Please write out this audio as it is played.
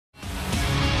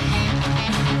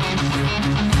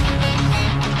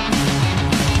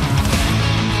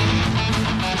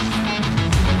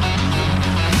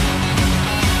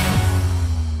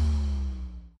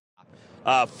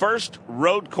First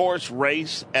road course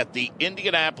race at the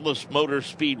Indianapolis Motor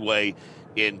Speedway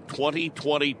in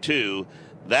 2022.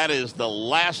 That is the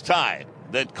last time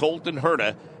that Colton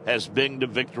Herta has been to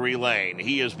victory lane.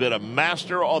 He has been a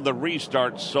master on the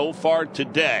restart so far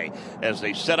today as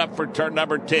they set up for turn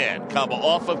number 10, come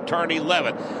off of turn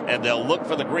 11, and they'll look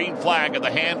for the green flag in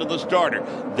the hand of the starter.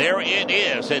 There it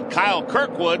is, and Kyle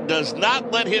Kirkwood does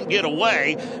not let him get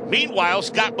away. Meanwhile,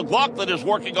 Scott McLaughlin is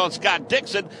working on Scott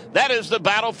Dixon. That is the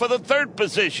battle for the third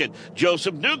position.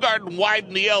 Joseph Newgarden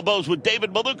widened the elbows with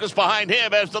David Malukas behind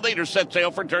him as the leader set sail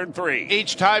for turn 3.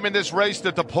 Each time in this race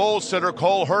that the pole sitter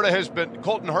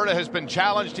Colton Herta has been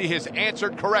challenged, he has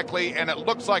answered correctly, and it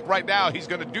looks like right now he's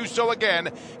going to do so again.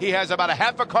 He has about a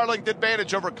half a car length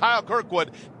advantage over Kyle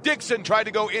Kirkwood. Dixon tried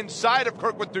to go inside of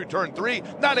Kirkwood through turn 3,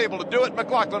 not able to do it.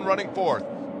 McLaughlin running fourth.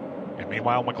 And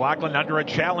meanwhile, McLaughlin under a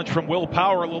challenge from Will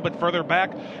Power a little bit further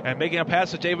back and making a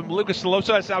pass at David Malukas.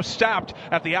 Delosa is now stopped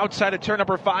at the outside of turn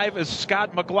number 5 is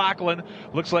Scott McLaughlin.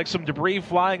 Looks like some debris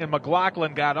flying, and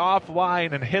McLaughlin got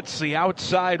offline and hits the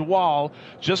outside wall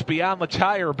just beyond the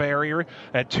tire barrier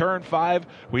at turn 5.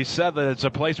 We said that it's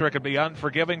a place where it could be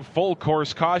unforgiving. Full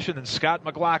course caution, and Scott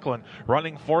McLaughlin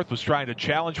running fourth was trying to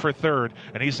challenge for third,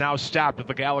 and he's now stopped at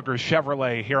the Gallagher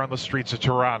Chevrolet here on the streets of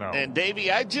Toronto. And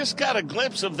Davey, I just got a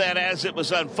glimpse of that as it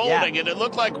was unfolding, and it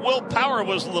looked like Will Power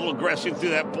was a little aggressive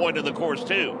through that point of the course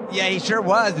too. Yeah, he sure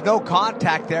was. No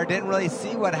contact there. Didn't really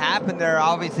see what happened there.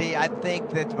 Obviously, I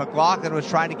think that McLaughlin was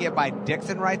trying to get by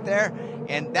Dixon right there.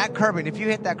 And that curbing, if you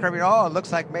hit that curbing, it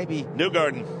looks like maybe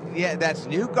Newgarden. Yeah, that's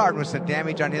Newgarden with some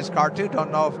damage on his car too.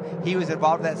 Don't know if he was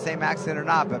involved in that same accident or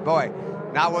not, but boy,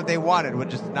 not what they wanted with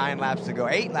just 8 laps to go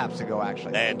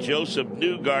actually. And Joseph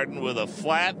Newgarden with a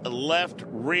flat left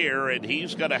rear, and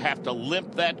he's going to have to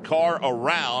limp that car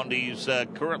around. He's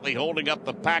currently holding up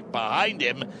the pack behind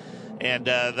him, and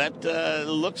that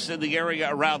looks in the area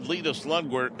around Linus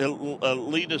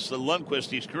Lundqvist.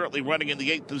 He's currently running in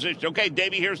the 8th position. Okay,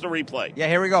 Davey, here's the replay. Yeah,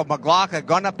 here we go. McLaughlin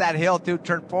going up that hill through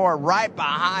turn 4, right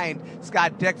behind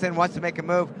Scott Dixon, wants to make a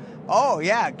move. Oh,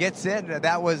 yeah, gets in.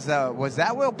 That was that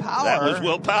Will Power? That was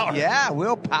Will Power. Yeah,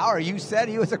 Will Power. You said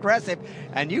he was aggressive,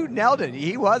 and you nailed it.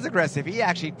 He was aggressive. He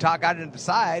actually got into the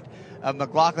side of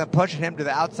McLaughlin, pushing him to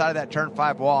the outside of that turn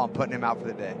 5 wall and putting him out for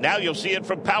the day. Now you'll see it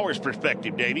from Power's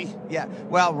perspective, Davey. Yeah,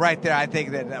 well, right there, I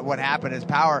think that what happened is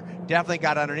Power definitely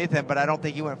got underneath him, but I don't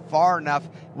think he went far enough,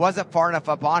 wasn't far enough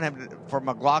up on him for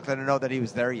McLaughlin to know that he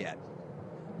was there yet.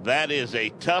 That is a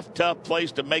tough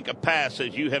place to make a pass,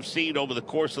 as you have seen over the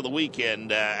course of the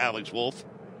weekend, Alex Wolf.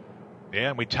 Yeah,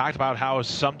 and we talked about how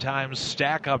sometimes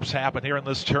stack-ups happen here in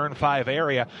this turn 5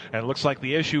 area, and it looks like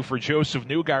the issue for Joseph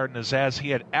Newgarden is as he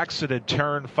had exited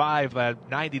turn 5, that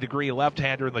 90-degree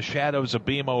left-hander in the shadows of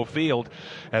BMO Field,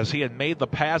 as he had made the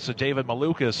pass at David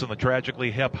Malukas in the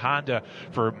tragically hip Honda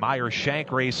for Meyer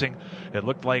Shank Racing. It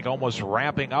looked like almost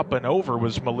ramping up and over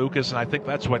was Malukas, and I think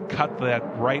that's what cut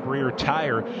that right rear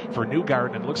tire for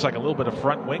Newgarden. It looks like a little bit of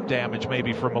front wing damage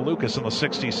maybe for Malukas in the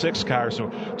 66 car, so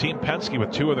Team Penske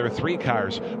with 2 of their 3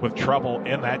 cars with trouble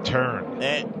in that turn.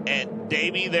 And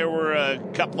Davey, there were a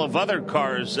couple of other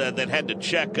cars that had to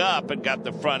check up and got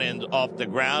the front end off the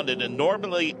ground, and a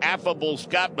normally affable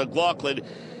Scott McLaughlin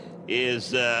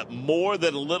is more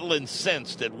than a little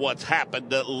incensed at what's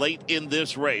happened late in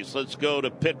this race. Let's go to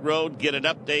pit road, get an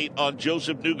update on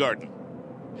Joseph Newgarden.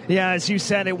 Yeah, as you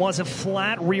said, it was a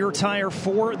flat rear tire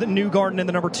for the Newgarden in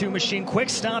the number 2 machine.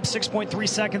 Quick stop, 6.3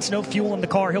 seconds, no fuel in the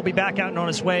car. He'll be back out and on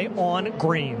his way on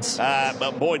greens.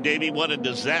 But boy, Davey, what a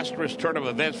disastrous turn of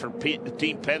events for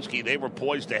Team Penske. They were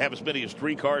poised to have as many as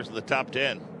 3 cars in the top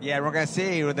 10. Yeah, we're going to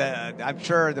see. I'm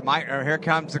sure here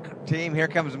comes the team. Here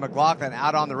comes McLaughlin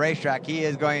out on the racetrack. He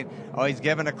is going. He's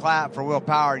giving a clap for Will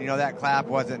Power. You know that clap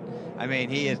wasn't. I mean,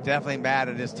 he is definitely mad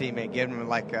at his teammate, giving him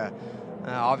like a.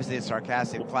 Obviously, a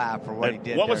sarcastic clap for what he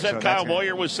did. What was that Kyle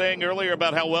Moyer was saying earlier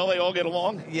about how well they all get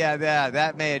along? Yeah,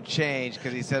 that may have changed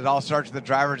because he says all sorts of the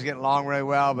drivers getting along really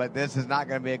well, but this is not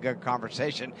going to be a good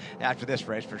conversation after this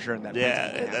race for sure.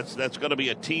 That's going to be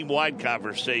a team-wide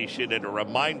conversation and a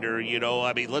reminder.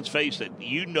 I mean, let's face it.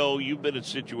 You've been in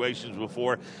situations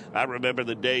before. I remember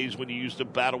the days when you used to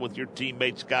battle with your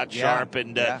teammate Scott Sharp,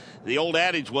 and the old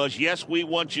adage was, "Yes, we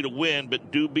want you to win,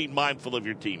 but do be mindful of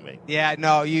your teammate." Yeah,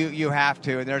 no, you have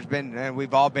to, and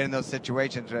we've all been in those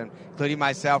situations, including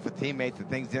myself with teammates, that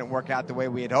things didn't work out the way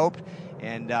we had hoped,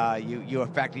 and you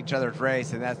affect each other's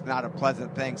race, and that's not a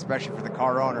pleasant thing, especially for the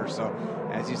car owner. So,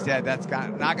 as you said, that's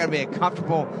not going to be a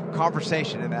comfortable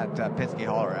conversation in that Penske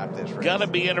hauler after this race. Going to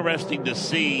be interesting to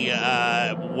see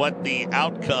what the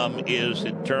outcome is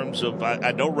in terms of,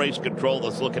 I know Race Control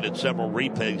is looking at several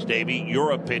replays, Davey.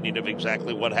 Your opinion of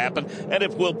exactly what happened, and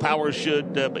if Will Power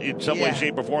should, in some way,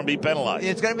 shape, or form, be penalized.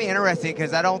 It's going to be interesting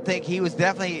because I don't think he was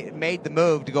definitely made the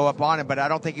move to go up on him, but I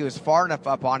don't think he was far enough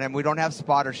up on him. We don't have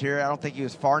spotters here. I don't think he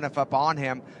was far enough up on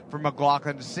him for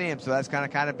McLaughlin to see him. So that's going to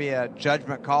kind of be a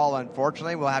judgment call.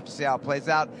 Unfortunately, we'll have to see how it plays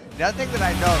out. The other thing that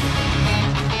I know.